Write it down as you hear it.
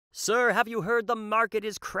Sir, have you heard the market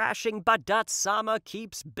is crashing, but Dotsama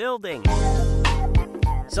keeps building?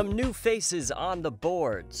 Some new faces on the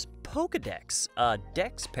boards. Polkadot, a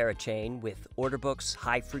DEX parachain with order books,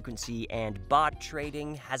 high frequency, and bot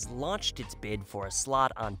trading, has launched its bid for a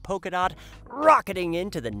slot on Polkadot, rocketing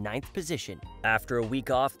into the 9th position. After a week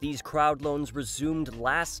off, these crowd loans resumed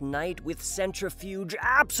last night with Centrifuge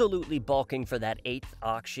absolutely bulking for that 8th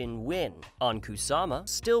auction win. On Kusama,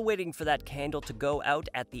 still waiting for that candle to go out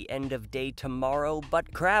at the end of day tomorrow,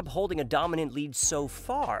 but Crab holding a dominant lead so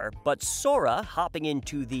far, but Sora hopping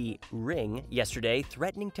into the ring yesterday,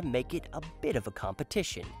 threatening to make it a bit of a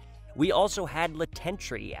competition. We also had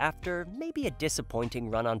Latentry, after maybe a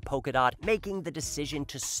disappointing run on Polkadot, making the decision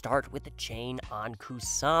to start with the chain on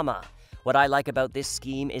Kusama. What I like about this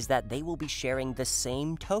scheme is that they will be sharing the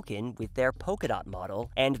same token with their Polkadot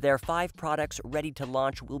model, and their 5 products ready to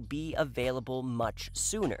launch will be available much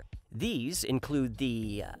sooner. These include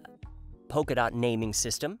the Polkadot naming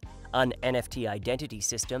system, an NFT identity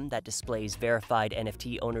system that displays verified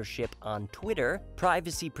NFT ownership on Twitter,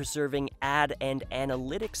 privacy-preserving ad and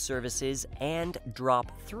analytics services, and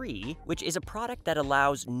Drop3, which is a product that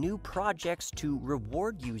allows new projects to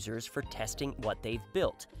reward users for testing what they've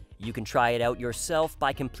built. You can try it out yourself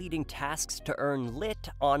by completing tasks to earn lit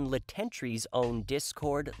on Latentry's own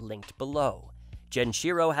Discord, linked below.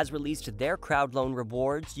 Genshiro has released their crowd loan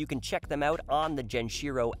rewards. You can check them out on the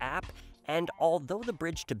Genshiro app. And although the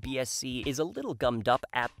bridge to BSC is a little gummed up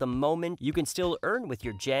at the moment, you can still earn with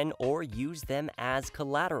your Gen or use them as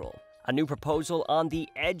collateral. A new proposal on the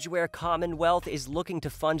Edgeware Commonwealth is looking to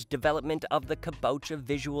fund development of the Kabocha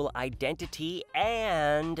visual identity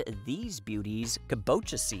and these beauties,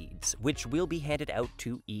 Kabocha seeds, which will be handed out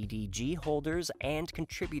to EDG holders and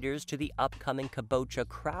contributors to the upcoming Kabocha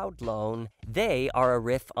Crowdloan. They are a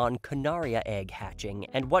riff on Canaria egg hatching,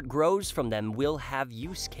 and what grows from them will have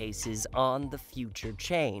use cases on the future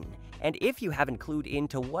chain. And if you haven't clued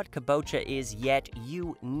into what Kabocha is yet,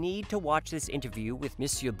 you need to watch this interview with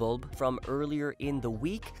Monsieur Bulb from earlier in the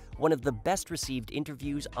week, one of the best received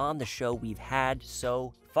interviews on the show we've had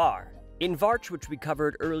so far. InvArch, which we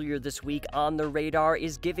covered earlier this week on the radar,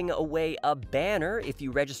 is giving away a banner if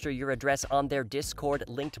you register your address on their Discord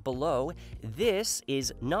linked below. This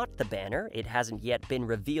is not the banner. It hasn't yet been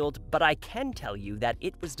revealed, but I can tell you that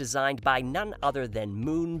it was designed by none other than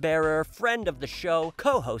Moonbearer, friend of the show,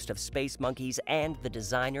 co-host of Space Monkeys, and the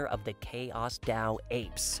designer of the Chaos DAO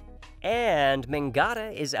apes. And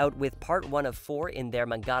Mangata is out with part 1 of 4 in their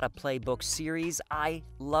Mangata Playbook series. I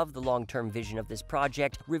love the long-term vision of this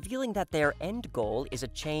project, revealing that their end goal is a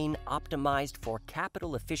chain optimized for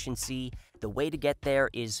capital efficiency. The way to get there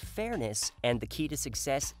is fairness, and the key to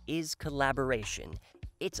success is collaboration.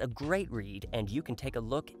 It's a great read, and you can take a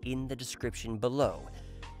look in the description below.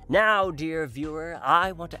 Now, dear viewer,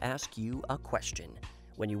 I want to ask you a question.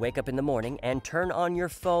 When you wake up in the morning and turn on your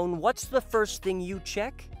phone, what's the first thing you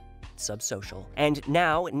check? Subsocial. And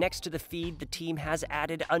now, next to the feed, the team has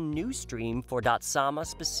added a new stream for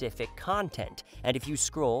Dotsama-specific content. And if you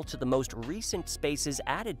scroll to the most recent spaces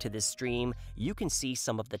added to this stream, you can see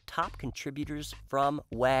some of the top contributors from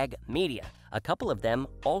WAG Media. A couple of them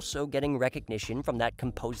also getting recognition from that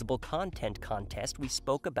Composable content contest we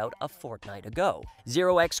spoke about a fortnight ago.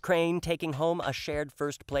 0x Crane taking home a shared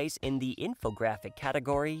first place in the infographic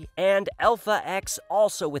category, and Alpha X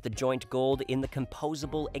also with a joint gold in the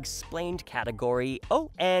Composable Explained category.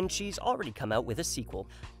 Oh, and she's already come out with a sequel.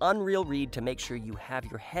 Unreal read to make sure you have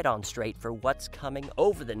your head on straight for what's coming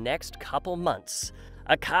over the next couple months.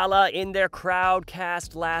 Acala in their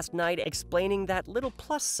Crowdcast last night explaining that little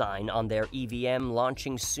plus sign on their EVM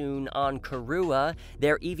launching soon on Karua.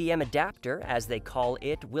 Their EVM adapter, as they call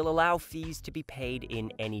it, will allow fees to be paid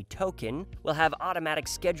in any token, will have automatic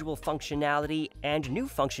schedule functionality, and new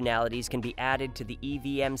functionalities can be added to the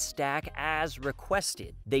EVM stack as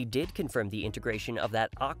requested. They did confirm the integration of that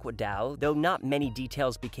Aqua DAO, though not many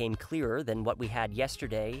details became clearer than what we had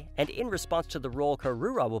yesterday, and in response to the role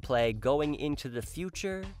Karura will play going into the future,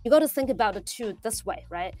 you got to think about the two this way,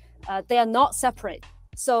 right? They are not separate.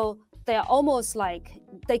 So they are almost like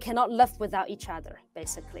they cannot live without each other,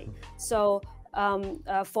 basically. So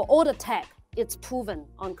for all the tech, it's proven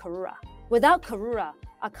on Karura. Without Karura,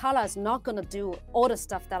 Acala is not going to do all the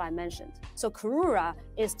stuff that I mentioned. So Karura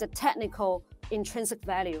is the technical intrinsic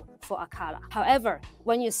value for Acala. However,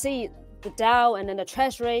 when you see the DAO and then the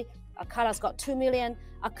treasury, Acala's got 2 million.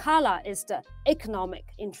 Acala is the economic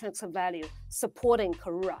intrinsic value supporting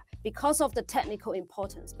Karura. Because of the technical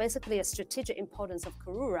importance, basically a strategic importance of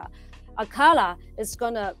Karura, Acala is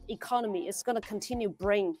gonna continue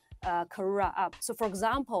bring Karura App. So for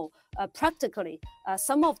example, practically,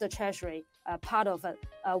 some of the treasury, part of it,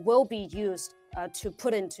 will be used to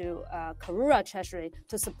put into Karura treasury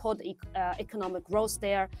to support the economic growth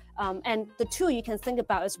there. And the two you can think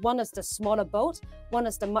about is one is the smaller boat, one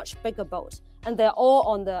is the much bigger boat, and they're all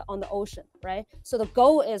on the ocean, right? So the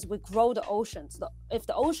goal is we grow the ocean. So if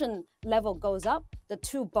the ocean level goes up, the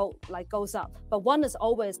two boat goes up. But one is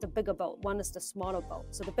always the bigger boat, one is the smaller boat.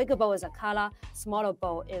 So the bigger boat is Acala, smaller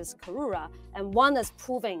boat is Karura, and one is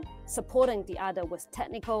supporting the other with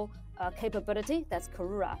technical capability, that's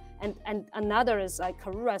Karura, and another is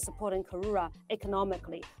Karura supporting Karura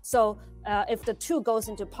economically. So if the two goes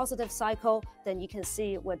into positive cycle, then you can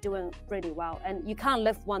see we're doing really well, and you can't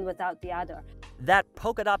lift one without the other. That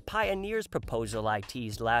Polkadot Pioneers proposal I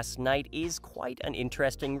teased last night is quite an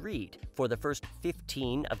interesting read. For the first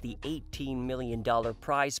 15 of the $18 million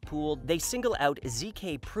prize pool, they single out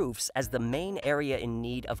ZK proofs as the main area in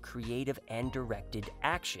need of creative and directed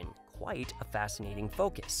action. Quite a fascinating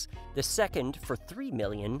focus. The second, for $3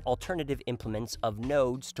 million, alternative implements of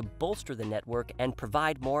nodes to bolster the network and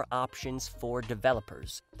provide more options for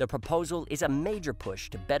developers. The proposal is a major push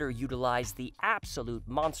to better utilize the absolute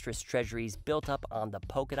monstrous treasuries built up on the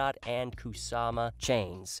Polkadot and Kusama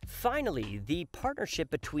chains. Finally, the partnership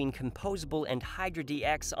between Composable and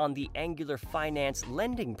HydraDX on the Angular Finance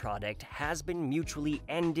lending product has been mutually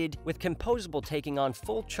ended, with Composable taking on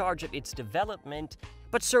full charge of its development.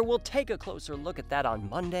 But sir, we'll take a closer look at that on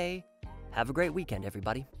Monday. Have a great weekend,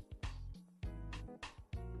 everybody.